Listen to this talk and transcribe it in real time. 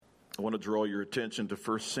I want to draw your attention to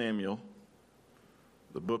 1 Samuel,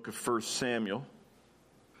 the book of 1 Samuel.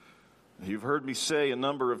 You've heard me say a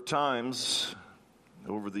number of times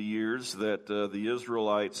over the years that the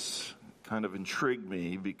Israelites kind of intrigue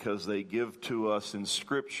me because they give to us in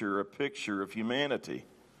Scripture a picture of humanity.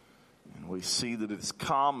 And we see that it's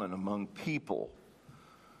common among people.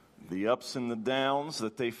 The ups and the downs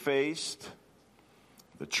that they faced,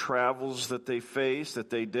 the travels that they faced, that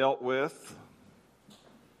they dealt with,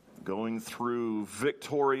 going through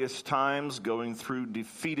victorious times, going through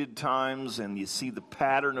defeated times, and you see the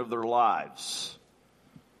pattern of their lives.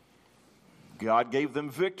 God gave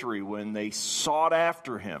them victory when they sought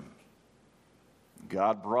after Him.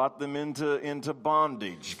 God brought them into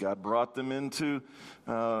bondage. God brought them into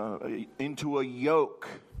a yoke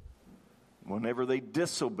whenever they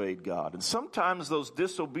disobeyed God. And sometimes those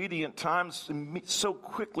disobedient times so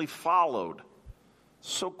quickly followed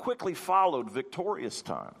victorious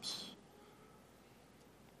times.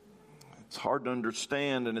 It's hard to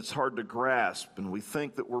understand and it's hard to grasp, and we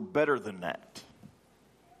think that we're better than that.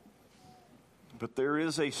 But there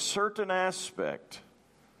is a certain aspect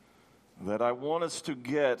that I want us to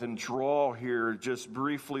get and draw here just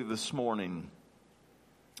briefly this morning.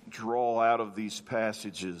 Draw out of these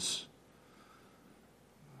passages.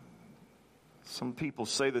 Some people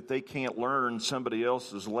say that they can't learn somebody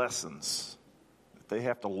else's lessons. They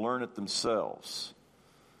have to learn it themselves.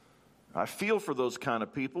 I feel for those kind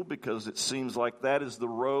of people because it seems like that is the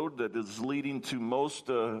road that is leading to most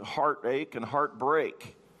heartache and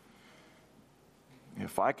heartbreak.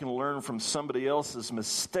 If I can learn from somebody else's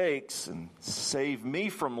mistakes and save me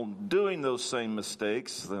from doing those same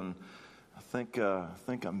mistakes, then I think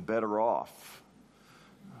I'm better off.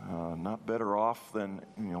 Not better off than,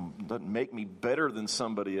 doesn't make me better than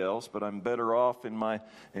somebody else, but I'm better off in my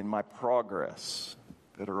progress.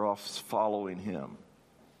 Better off following Him.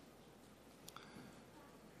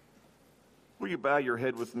 Will you bow your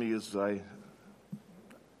head with me as I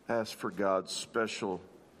ask for God's special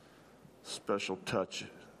touch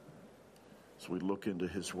as we look into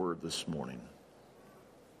His Word this morning?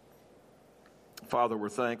 Father, we're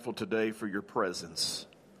thankful today for your presence.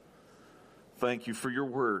 Thank you for your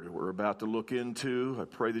Word we're about to look into. I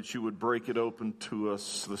pray that you would break it open to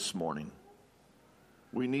us this morning.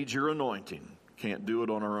 We need your anointing. Can't do it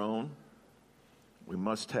on our own. We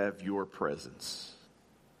must have your presence,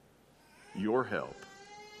 your help.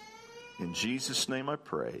 In Jesus' name I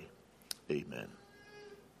pray. Amen.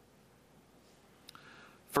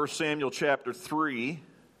 1 Samuel chapter 3.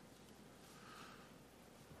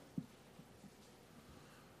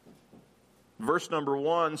 Verse number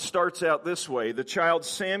 1 starts out this way. The child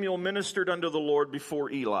Samuel ministered unto the Lord before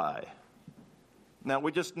Eli. Now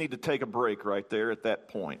we just need to take a break right there at that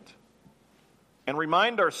point. And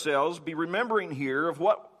remind ourselves, be remembering here of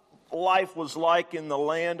what life was like in the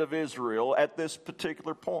land of Israel at this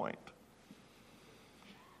particular point.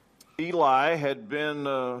 Eli had been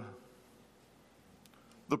the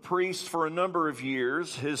priest for a number of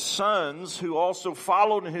years. His sons, who also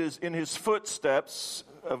followed in his footsteps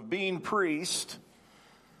of being priest,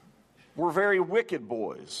 were very wicked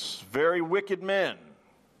boys, very wicked men.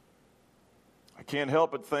 I can't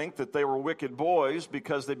help but think that they were wicked boys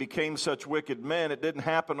because they became such wicked men. It didn't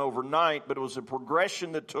happen overnight, but it was a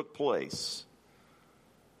progression that took place.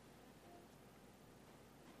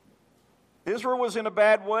 Israel was in a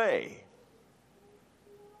bad way.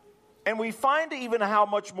 And we find even how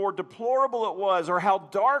much more deplorable it was, or how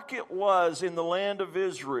dark it was in the land of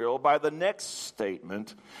Israel, by the next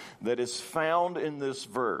statement that is found in this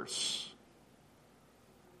verse.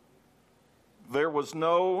 The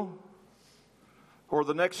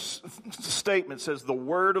next statement says, the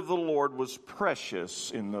word of the Lord was precious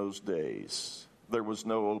in those days. There was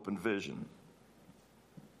no open vision.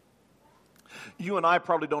 You and I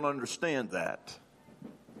probably don't understand that.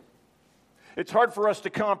 It's hard for us to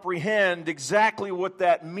comprehend exactly what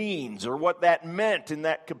that means or what that meant in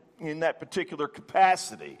that particular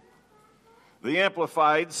capacity. The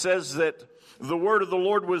Amplified says that the word of the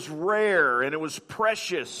Lord was rare and it was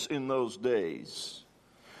precious in those days.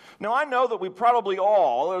 Now, I know that we probably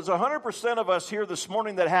all, there's 100% of us here this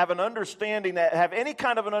morning that have an understanding, that have any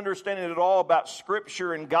kind of an understanding at all about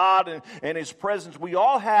Scripture and God and His presence. We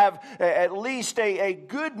all have at least a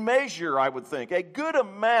good measure, I would think, a good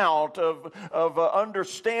amount of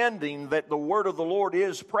understanding that the Word of the Lord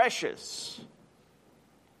is precious.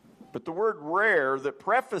 But the word rare that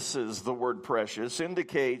prefaces the word precious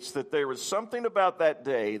indicates that there was something about that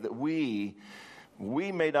day that we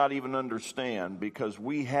may not even understand because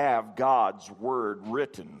we have God's word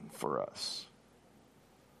written for us.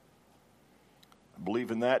 I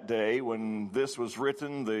believe in that day when this was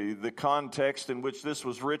written, the context in which this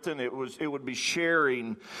was written, it would be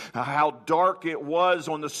sharing how dark it was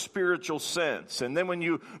on the spiritual sense. And then when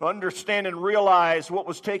you understand and realize what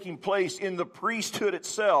was taking place in the priesthood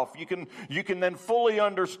itself, you can then fully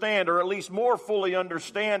understand, or at least more fully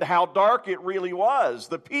understand, how dark it really was.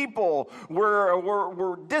 The people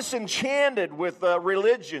were disenchanted with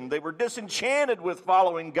religion. They were disenchanted with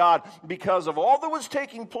following God because of all that was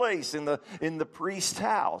taking place in the priest's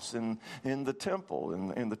house, in the temple,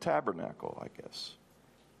 in the tabernacle, I guess.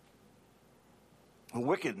 The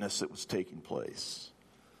wickedness that was taking place.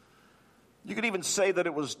 You could even say that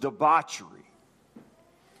it was debauchery,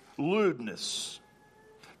 lewdness.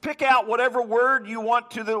 Pick out whatever word you want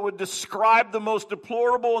to that would describe the most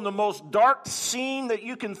deplorable and the most dark scene that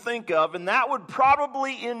you can think of, and that would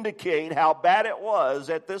probably indicate how bad it was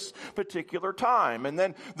at this particular time. And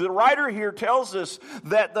then the writer here tells us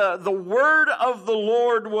that the word of the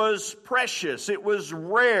Lord was precious. It was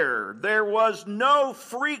rare. There was no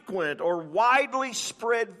frequent or widely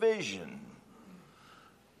spread vision.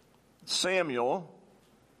 Samuel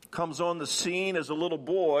comes on the scene as a little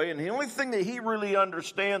boy, and the only thing that he really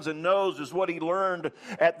understands and knows is what he learned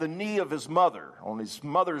at the knee of his mother, on his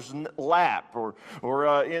mother's lap, or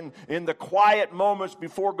in the quiet moments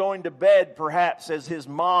before going to bed, perhaps, as his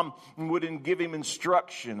mom would give him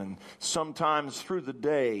instruction, and sometimes through the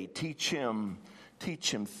day teach him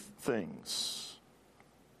things.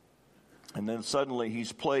 And then suddenly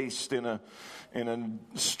he's placed in a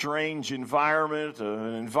strange environment,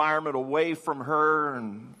 an environment away from her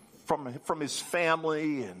and from his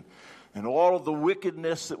family and all of the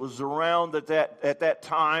wickedness that was around at that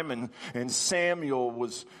time. And Samuel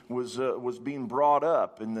was being brought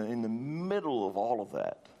up in the middle of all of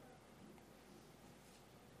that.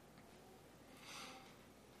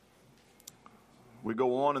 We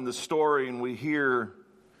go on in the story and we hear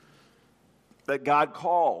that God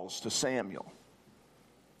calls to Samuel.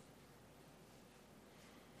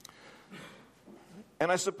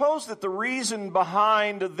 And I suppose that the reason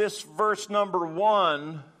behind this verse number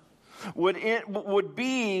 1 would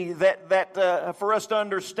be that for us to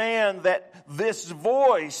understand that this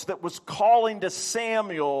voice that was calling to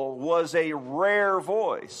Samuel was a rare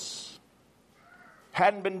voice.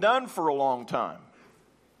 Hadn't been done for a long time.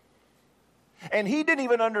 And he didn't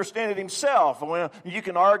even understand it himself. Well, you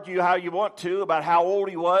can argue how you want to about how old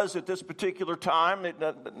he was at this particular time. It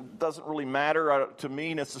doesn't really matter to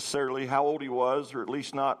me necessarily how old he was, or at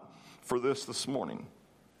least not for this morning.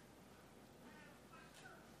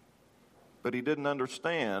 But he didn't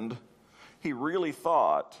understand. He really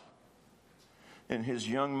thought in his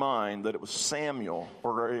young mind that it was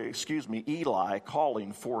Eli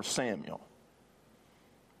calling for Samuel.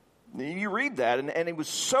 You read that, and he was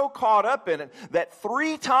so caught up in it that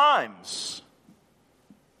 3 times,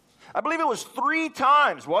 I believe it was 3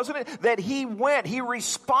 times, wasn't it, that he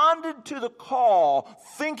responded to the call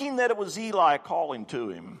thinking that it was Eli calling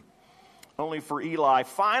to him. Only for Eli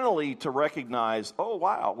finally to recognize, oh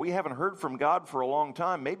wow, we haven't heard from God for a long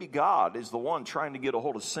time. Maybe God is the one trying to get a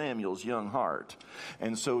hold of Samuel's young heart.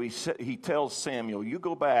 And so he tells Samuel, you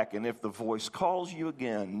go back, and if the voice calls you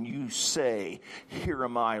again, you say, here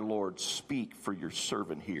am I, Lord, speak, for your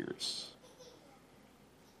servant hears.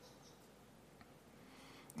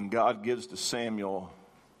 And God gives to Samuel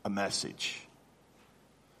a message.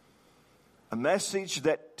 A message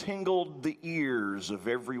that tingled the ears of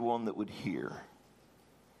everyone that would hear.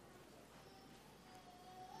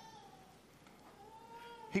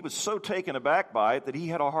 He was so taken aback by it that he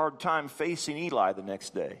had a hard time facing Eli the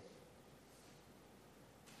next day.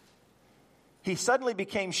 He suddenly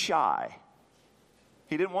became shy.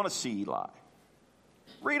 He didn't want to see Eli.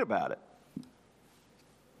 Read about it.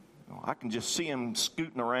 I can just see him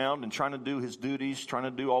scooting around and trying to do his duties, trying to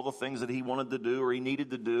do all the things that he wanted to do or he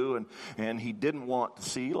needed to do, and he didn't want to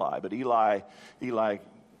see Eli, but Eli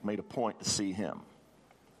made a point to see him.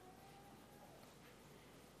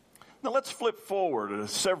 Now let's flip forward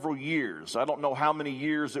several years. I don't know how many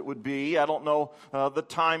years it would be. I don't know the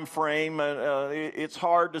time frame. It's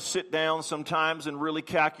hard to sit down sometimes and really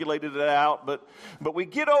calculate it out, but we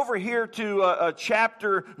get over here to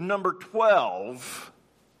chapter number 12.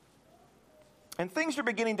 And things are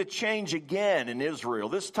beginning to change again in Israel.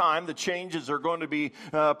 This time the changes are going to be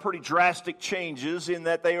pretty drastic changes in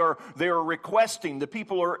that they are requesting, the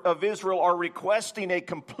people of Israel are requesting a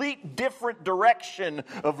complete different direction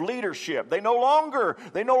of leadership. They no longer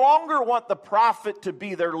want the prophet to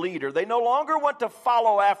be their leader. They no longer want to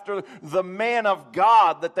follow after the man of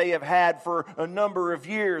God that they have had for a number of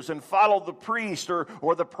years and follow the priest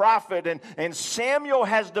or the prophet. And Samuel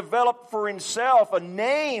has developed for himself a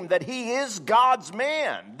name that he is God God's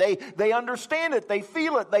man. They understand it, they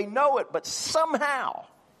feel it, they know it, but somehow,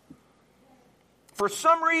 for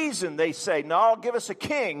some reason, they say, no, give us a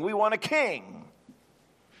king. We want a king.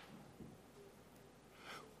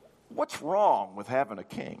 What's wrong with having a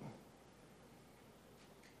king?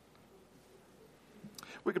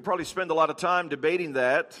 We could probably spend a lot of time debating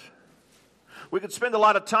that. We could spend a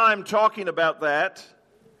lot of time talking about that.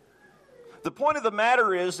 The point of the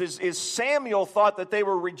matter is Samuel thought that they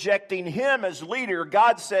were rejecting him as leader.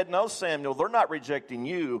 God said, no, Samuel, they're not rejecting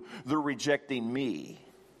you. They're rejecting me.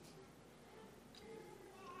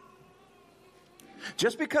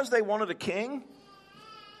 Just because they wanted a king?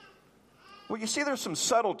 Well, you see, there's some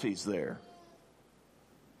subtleties there.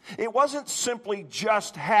 It wasn't simply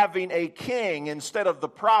just having a king instead of the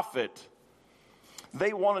prophet.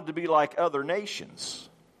 They wanted to be like other nations.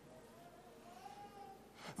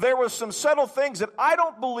 There were some subtle things that I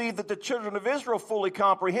don't believe that the children of Israel fully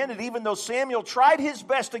comprehended, even though Samuel tried his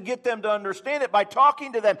best to get them to understand it by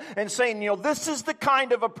talking to them and saying, this is the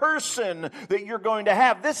kind of a person that you're going to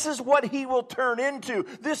have. This is what he will turn into.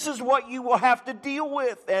 This is what you will have to deal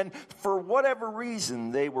with. And for whatever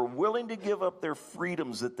reason, they were willing to give up their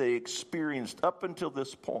freedoms that they experienced up until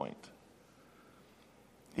this point.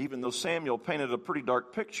 Even though Samuel painted a pretty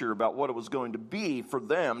dark picture about what it was going to be for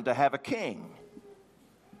them to have a king.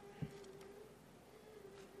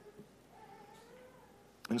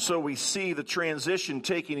 And so we see the transition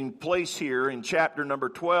taking place here in chapter number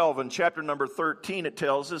 12. In chapter number 13, it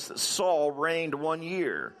tells us that Saul reigned 1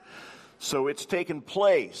 year. So it's taken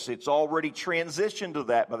place. It's already transitioned to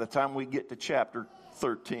that by the time we get to chapter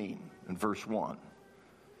 13 and verse 1.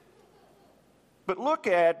 But look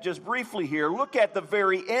at, just briefly here, look at the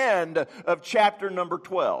very end of chapter number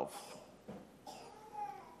 12.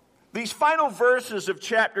 These final verses of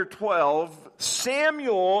chapter 12,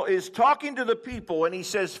 Samuel is talking to the people and he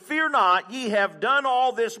says, fear not, ye have done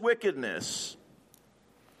all this wickedness.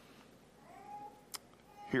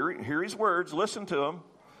 Hear his words, listen to them.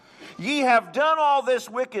 Ye have done all this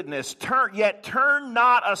wickedness, yet turn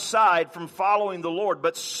not aside from following the Lord,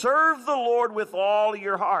 but serve the Lord with all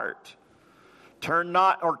your heart. Turn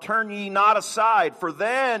ye not aside, for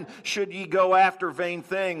then should ye go after vain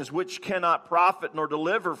things, which cannot profit nor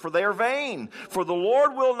deliver, for they are vain. For the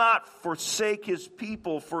Lord will not forsake his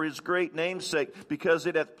people for his great name's sake, because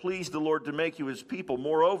it hath pleased the Lord to make you his people.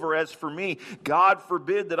 Moreover, as for me, God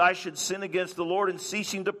forbid that I should sin against the Lord in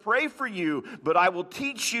ceasing to pray for you, but I will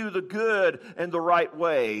teach you the good and the right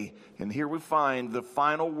way. And here we find the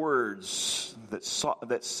final words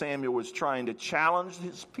that Samuel was trying to challenge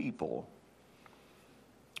his people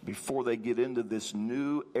before they get into this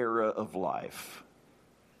new era of life.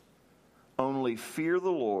 Only fear the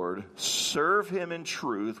Lord, serve him in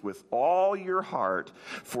truth with all your heart,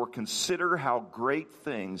 for consider how great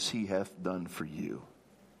things he hath done for you.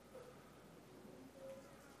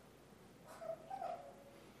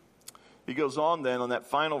 He goes on then on that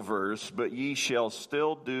final verse, but ye shall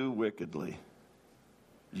still do wickedly.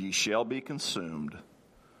 Ye shall be consumed,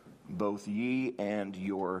 both ye and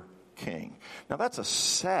your king. Now that's a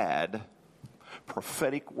sad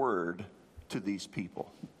prophetic word to these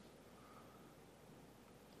people.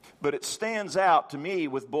 But it stands out to me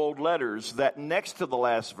with bold letters that next to the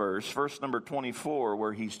last verse number 24,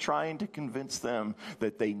 where he's trying to convince them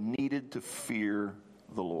that they needed to fear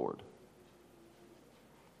the Lord.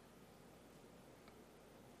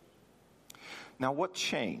 Now what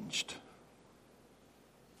changed?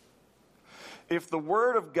 If the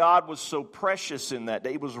word of God was so precious in that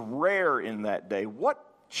day, it was rare in that day, what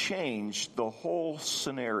changed the whole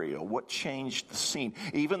scenario? What changed the scene?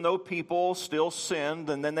 Even though people still sinned,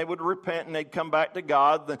 and then they would repent and they'd come back to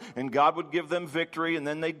God, and God would give them victory, and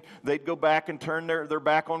then they'd go back and turn their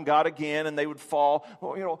back on God again, and they would fall.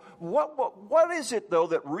 Well, what is it, though,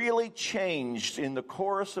 that really changed in the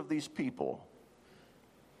chorus of these people?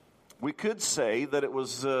 We could say that it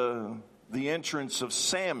was the entrance of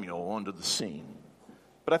Samuel onto the scene.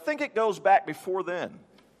 But I think it goes back before then.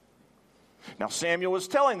 Now Samuel was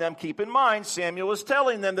telling them, keep in mind, Samuel was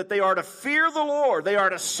telling them that they are to fear the Lord. They are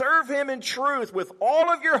to serve him in truth with all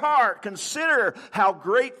of your heart. Consider how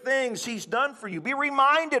great things he's done for you. Be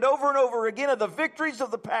reminded over and over again of the victories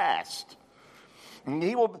of the past. And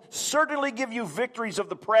he will certainly give you victories of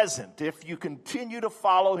the present if you continue to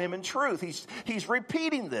follow him in truth. He's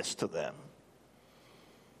repeating this to them.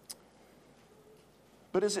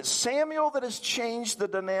 But is it Samuel that has changed the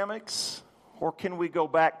dynamics? Or can we go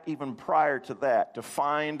back even prior to that to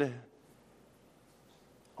find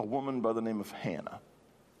a woman by the name of Hannah?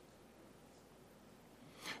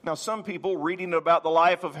 Now, some people reading about the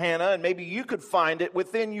life of Hannah, and maybe you could find it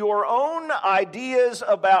within your own ideas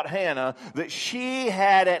about Hannah, that she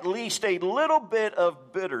had at least a little bit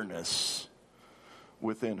of bitterness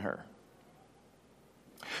within her.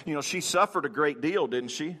 You know, she suffered a great deal, didn't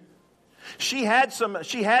she? She had some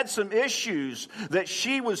issues that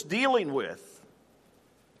she was dealing with.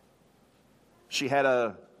 She had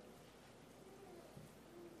to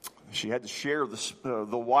share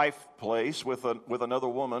the wife place with another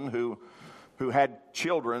woman who had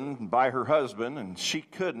children by her husband, and she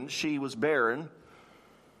couldn't. She was barren.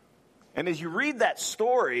 And as you read that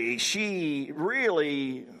story, she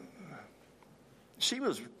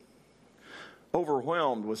was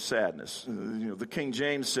overwhelmed with sadness. You know, the King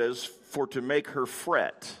James says, for to make her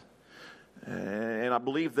fret. And I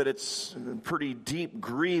believe that it's pretty deep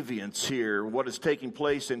grievance here, what is taking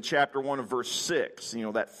place in chapter 1 of verse 6. You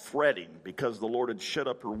know, that fretting because the Lord had shut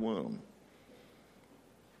up her womb.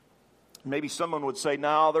 Maybe someone would say,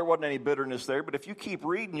 no, there wasn't any bitterness there. But if you keep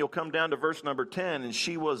reading, you'll come down to verse number 10, and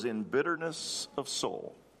she was in bitterness of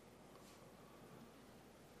soul.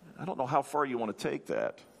 I don't know how far you want to take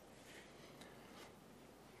that.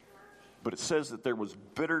 But it says that there was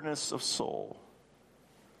bitterness of soul.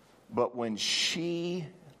 But when she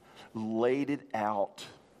laid it out,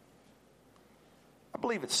 I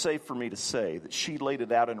believe it's safe for me to say that she laid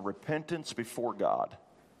it out in repentance before God.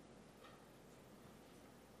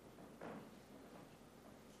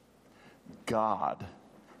 God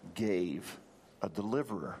gave a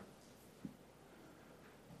deliverer.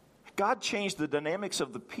 God changed the dynamics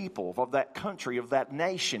of the people, of that country, of that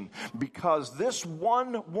nation, because this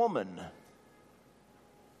one woman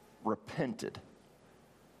repented,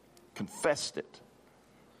 confessed it,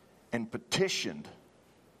 and petitioned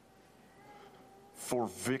for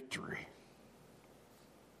victory.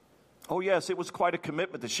 Oh yes, it was quite a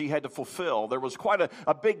commitment that she had to fulfill. There was quite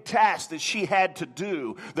a big task that she had to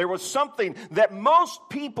do. There was something that most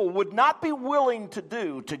people would not be willing to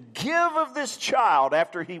do, to give of this child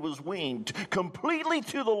after he was weaned completely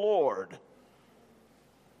to the Lord,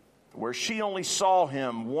 where she only saw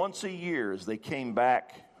him once a year as they came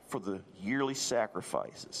back for the yearly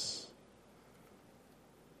sacrifices.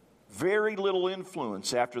 Very little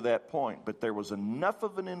influence after that point, but there was enough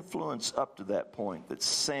of an influence up to that point that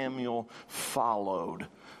Samuel followed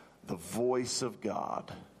the voice of God.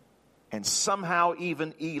 And somehow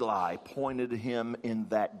even Eli pointed him in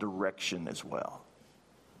that direction as well.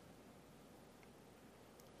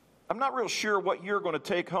 I'm not real sure what you're going to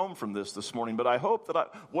take home from this morning, but I hope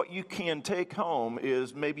that what you can take home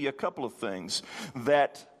is maybe a couple of things.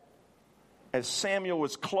 That as Samuel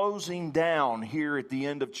was closing down here at the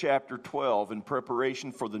end of chapter 12 in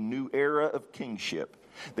preparation for the new era of kingship,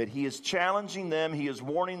 that he is challenging them, he is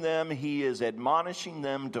warning them, he is admonishing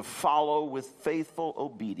them to follow with faithful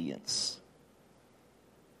obedience.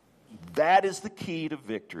 That is the key to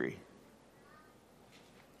victory.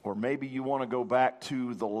 Or maybe you want to go back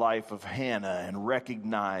to the life of Hannah and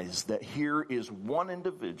recognize that here is one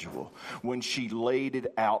individual. When she laid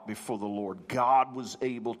it out before the Lord, God was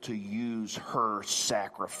able to use her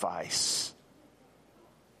sacrifice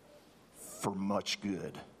for much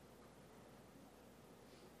good.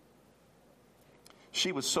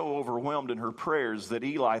 She was so overwhelmed in her prayers that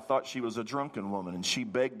Eli thought she was a drunken woman, and she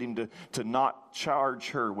begged him to not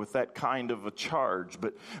charge her with that kind of a charge,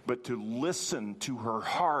 but to listen to her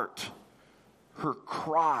heart, her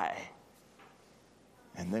cry.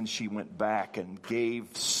 And then she went back and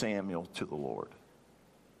gave Samuel to the Lord.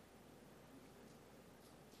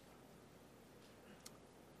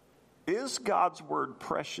 Is God's word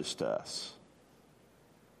precious to us?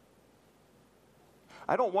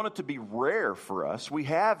 I don't want it to be rare for us. We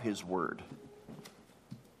have his word.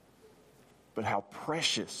 But how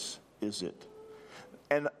precious is it?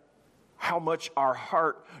 And how much our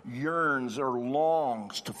heart yearns or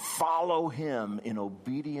longs to follow him in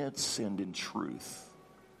obedience and in truth.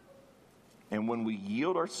 And when we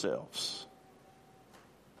yield ourselves,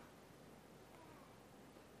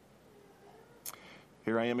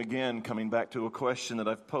 here I am again, coming back to a question that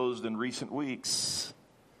I've posed in recent weeks.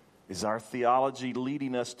 Is our theology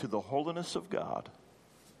leading us to the holiness of God?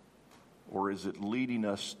 Or is it leading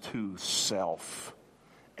us to self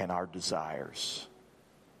and our desires?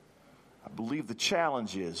 I believe the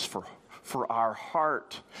challenge is for our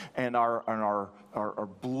heart and our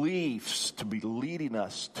beliefs to be leading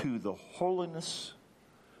us to the holiness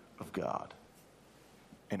of God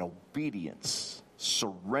and obedience,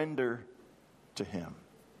 surrender to him.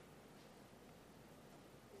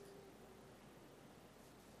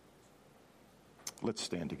 Let's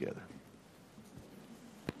stand together.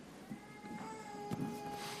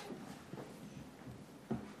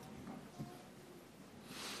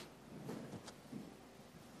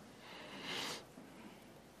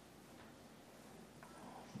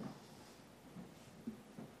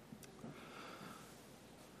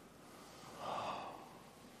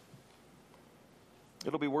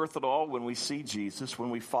 worth it all when we see Jesus, when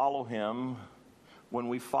we follow him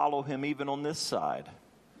even on this side,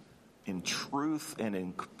 in truth and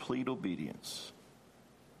in complete obedience.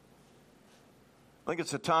 I think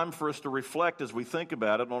it's a time for us to reflect as we think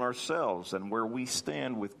about it on ourselves and where we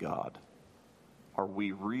stand with God. Are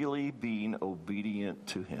we really being obedient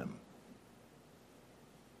to him?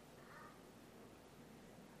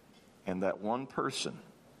 And that one person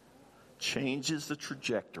changes the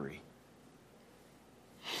trajectory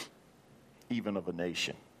even of a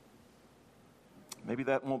nation. Maybe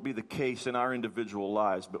that won't be the case in our individual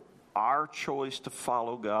lives, but our choice to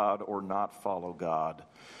follow God or not follow God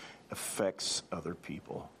affects other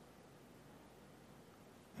people.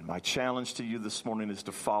 And my challenge to you this morning is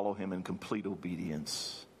to follow him in complete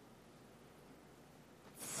obedience.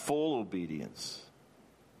 Full obedience.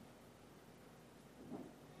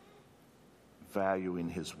 Valuing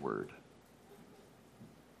his word.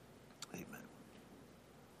 Amen.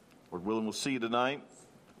 Lord willing, we'll see you tonight.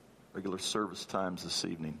 Regular service times this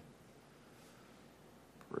evening.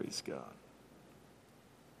 Praise God.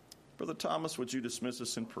 Brother Thomas, would you dismiss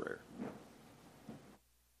us in prayer?